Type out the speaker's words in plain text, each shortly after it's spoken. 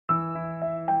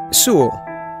Sewell,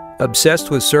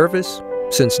 obsessed with service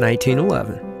since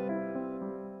 1911.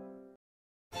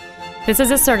 This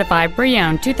is a certified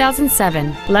pre-owned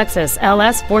 2007 Lexus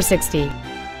LS 460.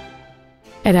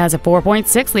 It has a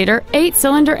 4.6-liter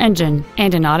 8-cylinder engine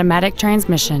and an automatic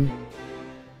transmission.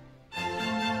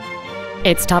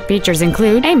 Its top features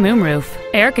include a moonroof,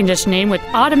 air conditioning with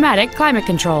automatic climate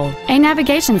control, a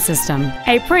navigation system,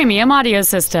 a premium audio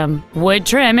system, wood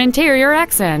trim interior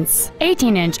accents,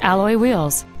 18-inch alloy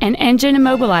wheels, an engine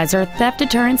immobilizer theft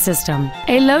deterrent system,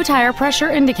 a low tire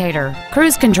pressure indicator,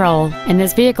 cruise control, and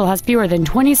this vehicle has fewer than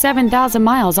 27,000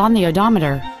 miles on the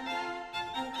odometer.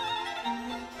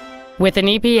 With an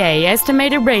EPA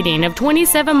estimated rating of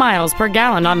 27 miles per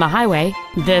gallon on the highway,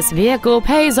 this vehicle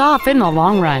pays off in the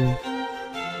long run.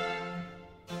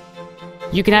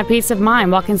 You can have peace of mind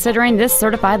while considering this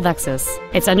certified Lexus.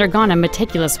 It's undergone a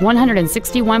meticulous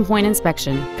 161-point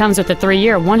inspection, comes with a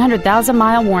 3-year,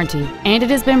 100,000-mile warranty, and it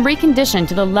has been reconditioned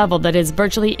to the level that is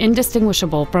virtually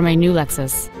indistinguishable from a new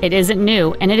Lexus. It isn't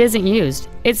new and it isn't used.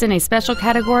 It's in a special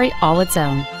category all its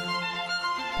own.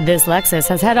 This Lexus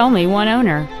has had only one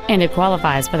owner, and it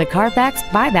qualifies for the Carfax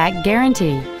buyback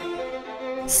guarantee.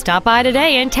 Stop by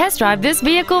today and test drive this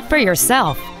vehicle for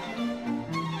yourself.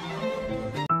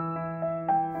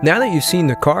 Now that you've seen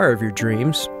the car of your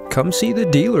dreams, come see the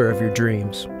dealer of your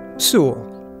dreams.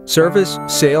 Sewell. Service,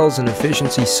 sales, and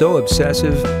efficiency so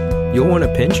obsessive, you'll want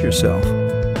to pinch yourself.